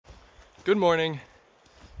Good morning.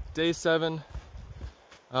 Day 7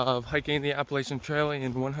 of hiking the Appalachian Trail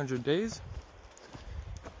in 100 days.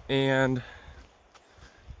 And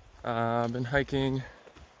I've been hiking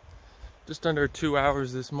just under 2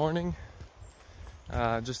 hours this morning.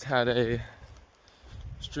 Just had a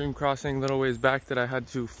stream crossing a little ways back that I had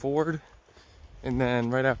to ford. And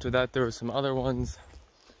then right after that, there were some other ones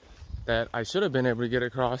that I should have been able to get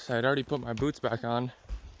across. I had already put my boots back on,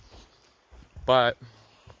 but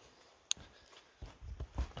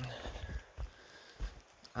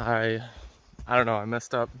I don't know, I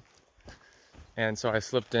messed up, and so I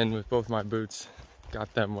slipped in with both my boots,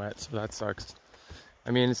 got them wet, so that sucks.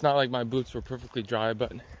 I mean, it's not like my boots were perfectly dry,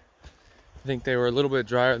 but I think they were a little bit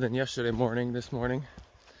drier than this morning,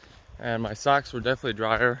 and my socks were definitely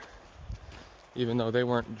drier, even though they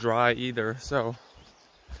weren't dry either, so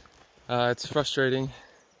it's frustrating.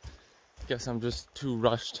 I guess I'm just too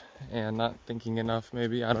rushed and not thinking enough,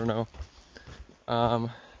 maybe, I don't know.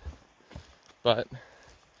 But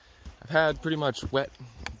I've had pretty much wet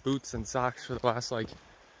boots and socks for the last like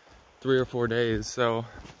 3 or 4 days, so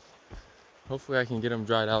hopefully I can get them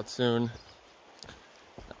dried out soon.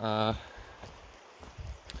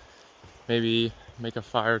 Maybe make a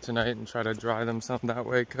fire tonight and try to dry them some that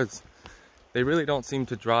way, because they really don't seem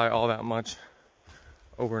to dry all that much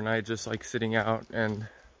overnight, just like sitting out, and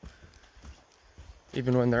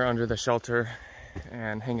even when they're under the shelter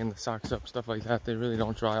and hanging the socks up, stuff like that, they really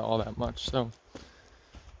don't dry all that much. So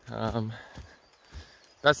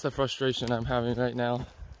that's the frustration I'm having right now,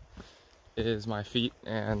 is my feet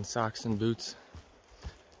and socks and boots.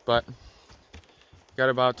 But got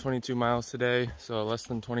about 22 miles today, so less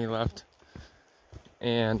than 20 left,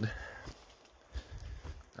 and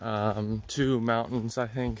 2 mountains, I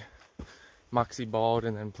think, Moxie Bald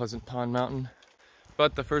and then Pleasant Pond Mountain.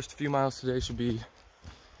 But the first few miles today should be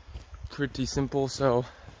pretty simple, so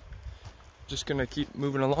just gonna keep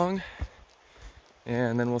moving along,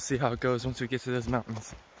 and then we'll see how it goes once we get to those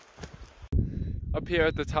mountains. Up here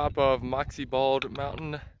at the top of Moxie Bald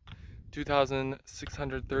Mountain,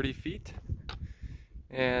 2,630 feet,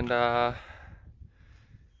 and some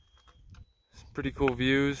pretty cool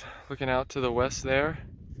views looking out to the west there,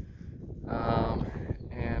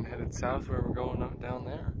 and headed south where we're going up down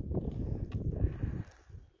there.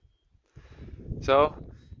 So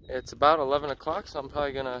it's about 11 o'clock, so I'm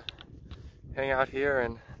probably gonna hang out here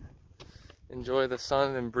and enjoy the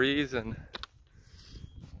sun and breeze and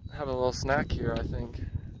have a little snack here, I think.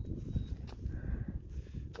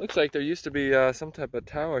 Looks like there used to be some type of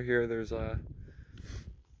tower here. There's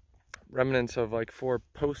remnants of like 4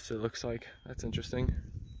 posts, it looks like. That's interesting.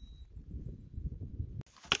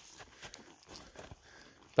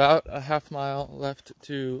 About a half mile left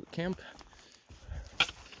to camp,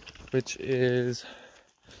 which is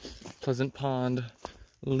Pleasant Pond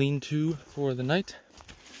lean-to for the night.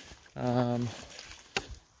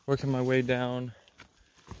 Working my way down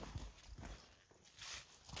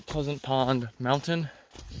Pleasant Pond Mountain.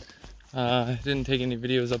 I didn't take any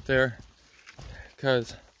videos up there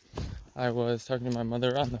because I was talking to my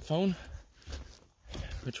mother on the phone,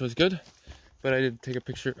 which was good, but I did take a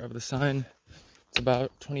picture of the sign. It's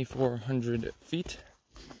about 2,400 feet.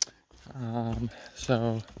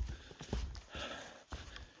 So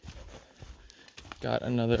got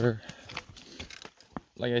another,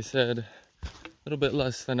 like I said, a little bit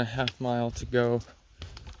less than a half mile to go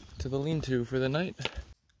to the lean-to for the night.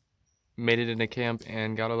 Made it into camp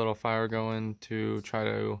and got a little fire going to try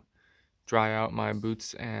to dry out my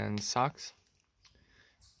boots and socks.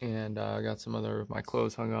 And I got some other of my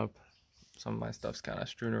clothes hung up. Some of my stuff's kind of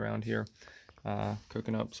strewn around here.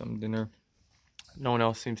 Cooking up some dinner. No one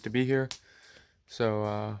else seems to be here,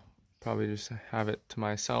 so probably just have it to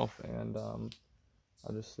myself, and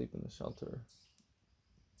I'll just sleep in the shelter.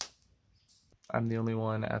 I'm the only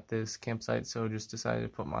one at this campsite, so just decided to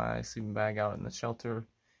put my sleeping bag out in the shelter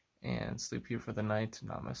and sleep here for the night,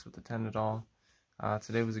 not mess with the tent at all.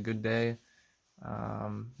 Today was a good day.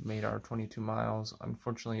 Made our 22 miles.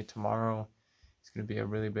 Unfortunately, tomorrow is going to be a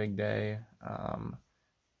really big day.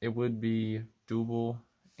 It would be doable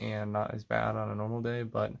and not as bad on a normal day,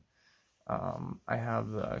 but I have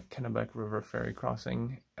the Kennebec River ferry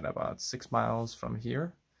crossing at about 6 miles from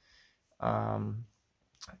here,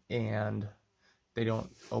 and they don't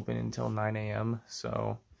open until 9 a.m.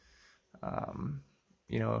 So,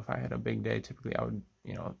 you know, if I had a big day, typically I would,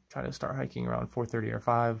 you know, try to start hiking around 4:30 or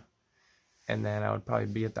 5, and then I would probably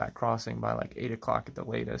be at that crossing by like 8 o'clock at the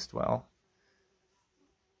latest. Well,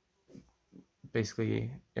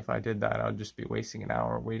 basically, if I did that, I would just be wasting an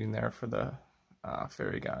hour waiting there for the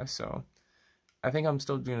ferry guy. So I think I'm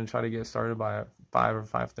still going to try to get started by 5 or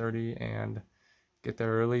 5:30 and get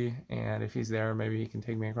there early, and if he's there, maybe he can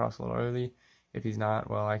take me across a little early. If he's not,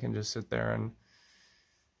 well, I can just sit there and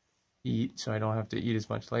eat, so I don't have to eat as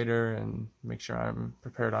much later, and make sure I'm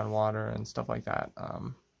prepared on water and stuff like that.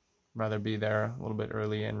 Rather be there a little bit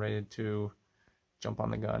early and ready to jump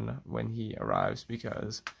on the gun when he arrives,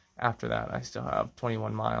 because after that I still have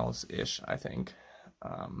 21 miles ish, I think.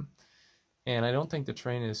 And I don't think the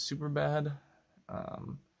terrain is super bad,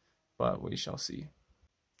 but we shall see.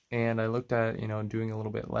 And I looked at, doing a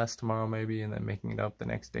little bit less tomorrow maybe, and then making it up the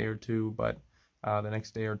next day or two, but the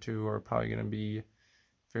next day or two are probably going to be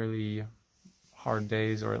fairly hard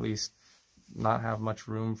days, or at least not have much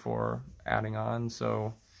room for adding on.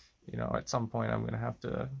 So, at some point I'm going to have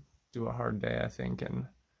to do a hard day, I think. And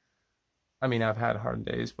I mean, I've had hard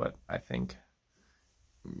days, but I think,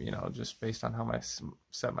 just based on how I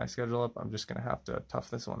set my schedule up, I'm just going to have to tough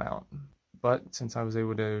this one out. But since I was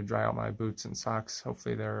able to dry out my boots and socks,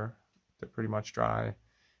 hopefully they're pretty much dry,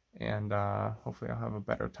 and hopefully I'll have a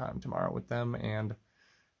better time tomorrow with them. And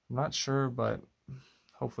I'm not sure, but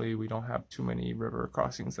hopefully we don't have too many river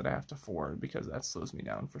crossings that I have to ford, because that slows me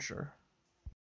down for sure.